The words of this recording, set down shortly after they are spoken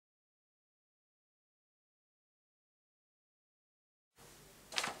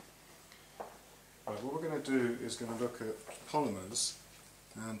what we're going to do is going to look at polymers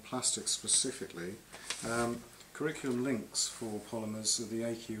and plastics specifically. Curriculum links for polymers are the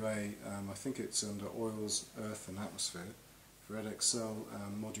AQA, I think it's under Oils, Earth and Atmosphere, for EdXL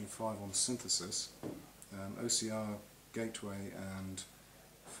Module 5 on Synthesis, OCR Gateway, and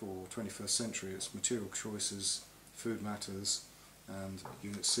for 21st Century it's Material Choices, Food Matters, and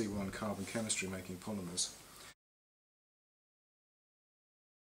Unit C1 Carbon Chemistry Making Polymers.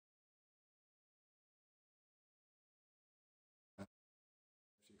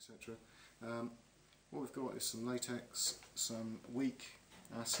 Etc. What we've got is some latex, some weak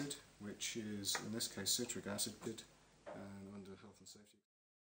acid, which is in this case citric acid, under health and safety.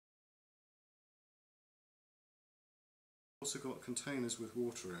 Also got containers with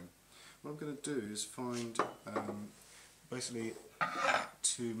water in. What I'm going to do is find basically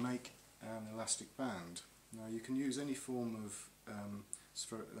to make an elastic band. Now you can use any form of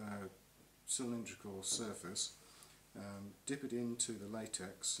cylindrical surface. Dip it into the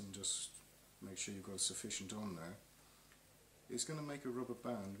latex and just make sure you've got sufficient on there. It's going to make a rubber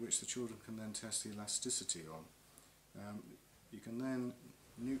band which the children can then test the elasticity on. You can then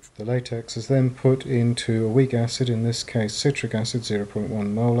the latex is then put into a weak acid, in this case citric acid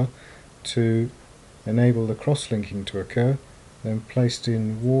 0.1 molar, to enable the cross-linking to occur, then placed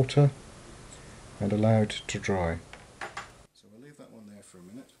in water and allowed to dry. So we'll leave that one there for a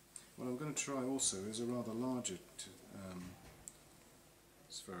minute. What I'm going to try also is a rather larger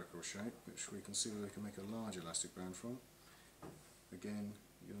spherical shape, which we can see where we can make a large elastic band from. Again,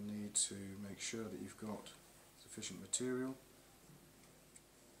 you'll need to make sure that you've got sufficient material.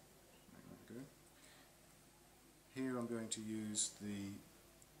 There we go. Here I'm going to use the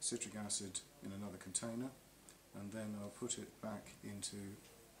citric acid in another container, and then I'll put it back into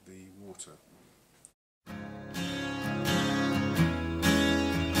the water.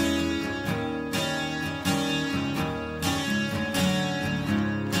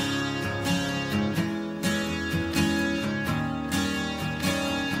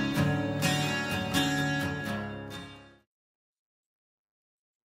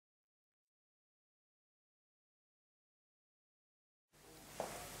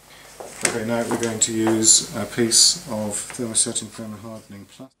 Okay, now we're going to use a piece of thermosetting thermohardening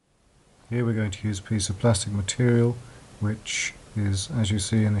plastic. Here we're going to use a piece of plastic material which is, as you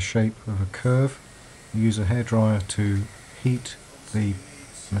see, in the shape of a curve. You use a hairdryer to heat the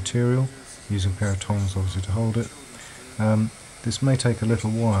material, using a pair of tongs obviously to hold it. This may take a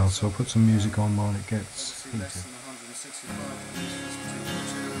little while, so I'll put some music on while it gets heated.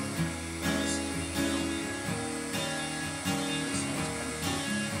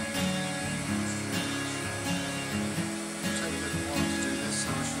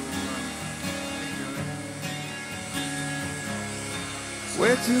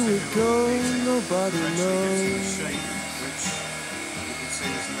 Where do we go? Nobody knows.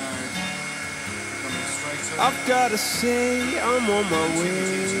 I've gotta say, I'm on my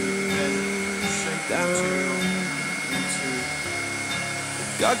way down.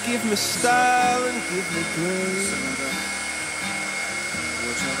 God give me style and give me grace.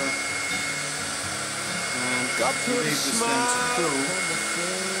 God put a smile on my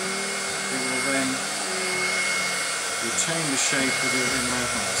face. It will then retain the shape of it in my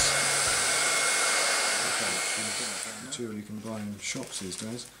house. Okay, material you can buy in shops these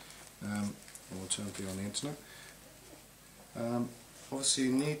days, or alternatively on the internet. Obviously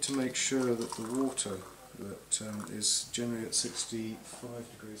you need to make sure that the water that is generally at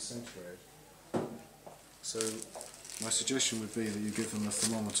 65 degrees centigrade. So my suggestion would be that you give them a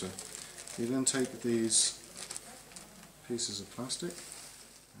thermometer. You then take these pieces of plastic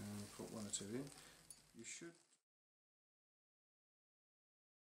and put one or two in. You should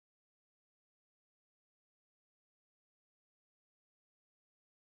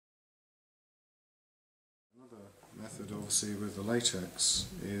Another method obviously with the latex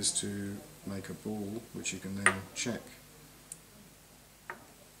is to make a ball which you can then check.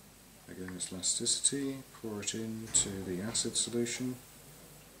 Again, its elasticity, pour it into the acid solution,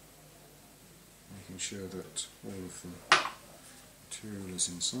 making sure that all of the material is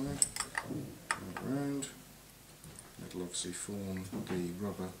inside, right round. It'll obviously form the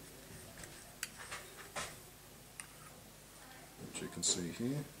rubber, which you can see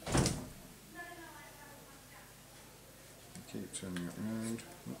here. Keep turning it round.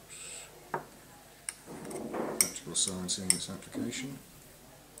 Oops. Practical science in its application.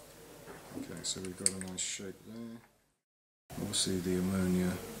 Okay, so we've got a nice shape there. Obviously the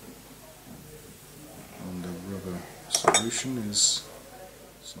ammonia on the rubber solution is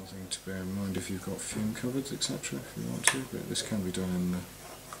something to bear in mind if you've got fume cupboards, etc., if you want to, but this can be done in the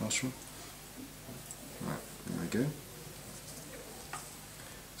classroom. go.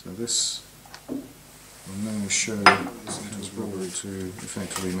 So this will now show as rubber to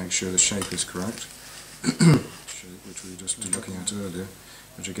effectively make sure the shape is correct, which we were just looking at earlier,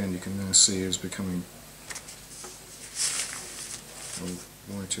 which again you can now see is becoming a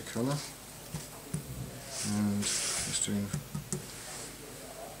whiter colour, and just doing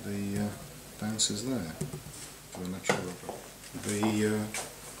the bounces there for the natural rubber. The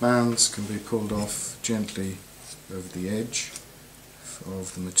bands can be pulled off gently over the edge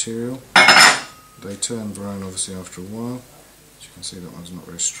of the material. They turn brown obviously after a while. As you can see, that one's not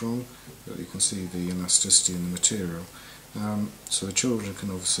very strong, but you can see the elasticity in the material. So the children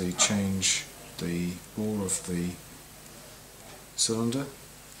can obviously change the bore of the cylinder.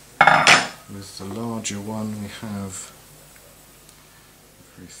 With the larger one we have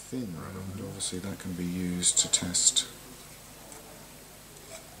a very thin one, and obviously that can be used to test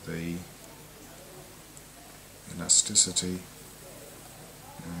the elasticity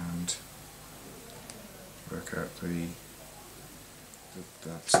and work out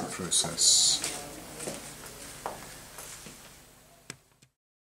that's the process.